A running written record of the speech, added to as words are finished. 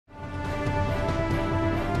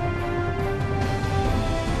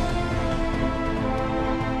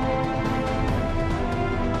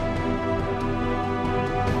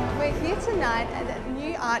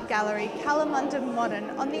art gallery, Kalamunda Modern,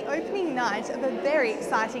 on the opening night of a very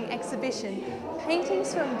exciting exhibition.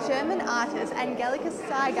 Paintings from German artist Angelika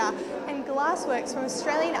Steiger and glassworks from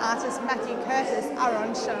Australian artist Matthew Curtis are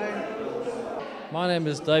on show. My name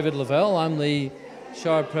is David Lavelle. I'm the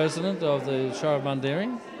Shire President of the Shire of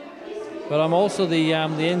Mundaring, but I'm also the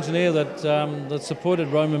engineer that supported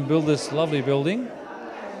Roman build this lovely building.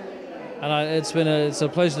 And it's a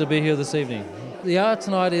pleasure to be here this evening. The art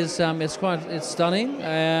tonight is it's stunning.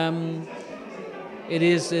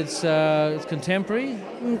 It's contemporary.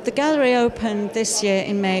 The gallery opened this year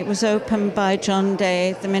in May. It was opened by John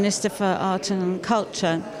Day, the Minister for Art and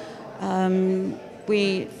Culture.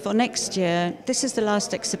 For next year, this is the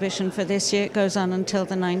last exhibition for this year. It goes on until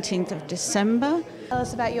the 19th of December. Tell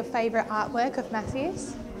us about your favourite artwork of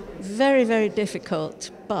Matthew's. Very, very difficult,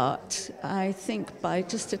 but I think by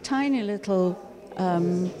just a tiny little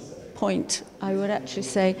point, I would actually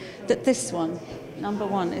say that this one, number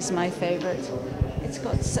one, is my favourite. It's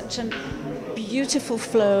got such a beautiful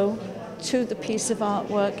flow to the piece of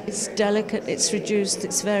artwork. It's delicate, it's reduced,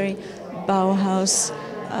 it's very Bauhaus.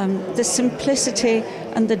 The simplicity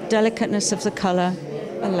and the delicateness of the colour,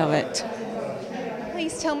 I love it.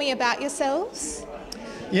 Please tell me about yourselves.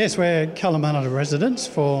 Yes, we're Kalamunda residents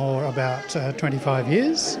for about 25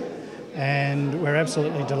 years, and we're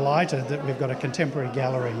absolutely delighted that we've got a contemporary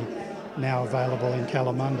gallery now available in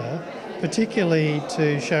Kalamunda, particularly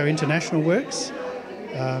to show international works.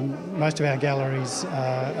 Most of our galleries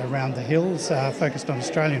around the hills are focused on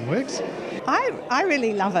Australian works. I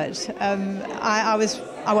really love it.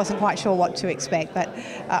 I wasn't quite sure what to expect, but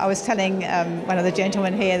I was telling one of the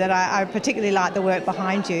gentlemen here that I particularly liked the work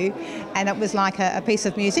behind you, and it was like a piece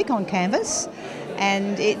of music on canvas,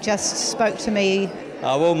 and it just spoke to me.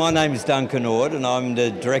 Well, my name is Duncan Ord, and I'm the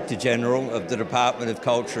Director General of the Department of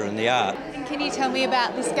Culture and the Art. And can you tell me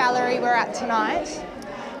about this gallery we're at tonight?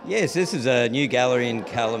 Yes, this is a new gallery in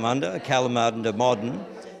Kalamunda Modern.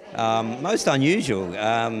 Most unusual.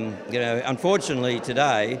 Unfortunately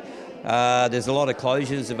today, there's a lot of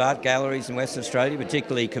closures of art galleries in Western Australia,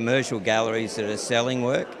 particularly commercial galleries that are selling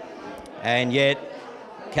work. And yet,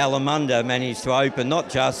 Kalamunda managed to open not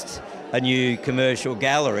just a new commercial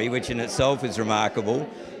gallery, which in itself is remarkable,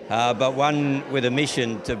 but one with a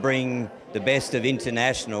mission to bring the best of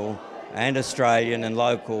international and Australian and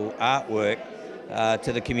local artwork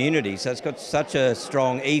to the community. So it's got such a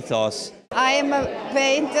strong ethos. I am a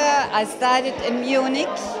painter. I started in Munich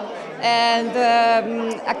and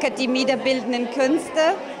Akademie der Bildenden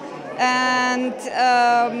Künste, and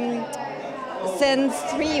since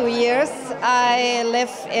 3 years I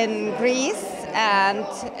live in Greece, and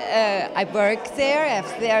I work there. I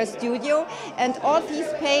have their studio, and all these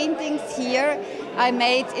paintings here I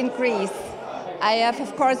made in Greece. I have,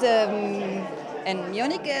 of course, in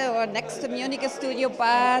Munich or next to Munich a studio,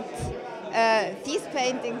 but these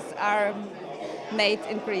paintings are made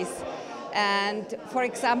in Greece. And for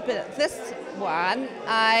example, this one,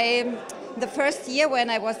 the first year when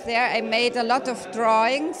I was there, I made a lot of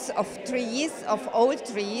drawings of trees, of old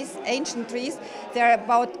trees, ancient trees. They're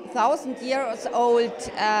about 1,000 years old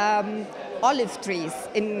olive trees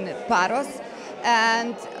in Paros.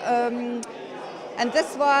 And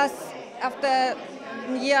this was after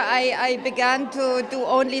year I began to do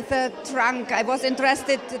only the trunk. I was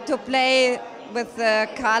interested to play with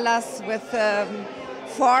colors, with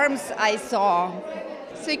forms I saw.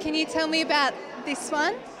 So can you tell me about this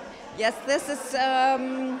one? Yes, this is,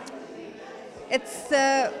 it's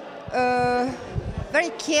very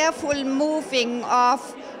careful moving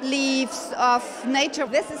of leaves, of nature.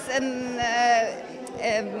 This is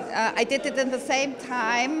I did it in the same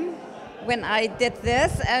time when I did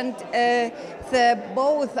this, and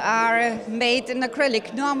both are made in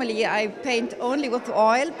acrylic. Normally I paint only with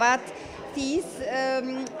oil, but these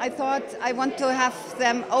I thought I want to have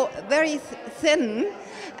them very thin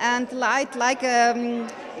and light, like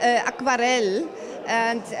aquarelle,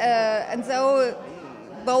 and so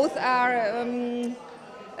both are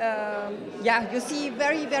you see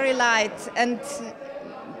very, very light, and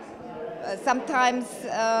sometimes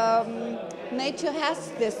nature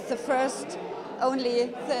has this, the first,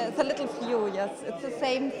 only the little few, yes, it's the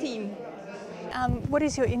same theme. What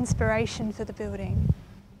is your inspiration for the building?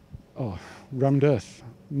 Oh, rammed earth.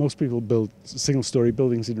 Most people build single-storey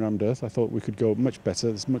buildings in rammed earth. I thought we could go much better,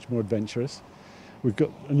 it's much more adventurous. We've got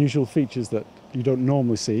unusual features that you don't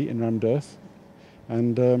normally see in rammed earth,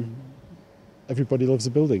 and everybody loves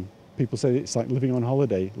the building. People say it's like living on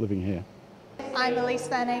holiday, living here. I'm Elise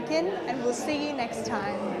Van Aken, and we'll see you next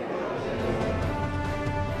time.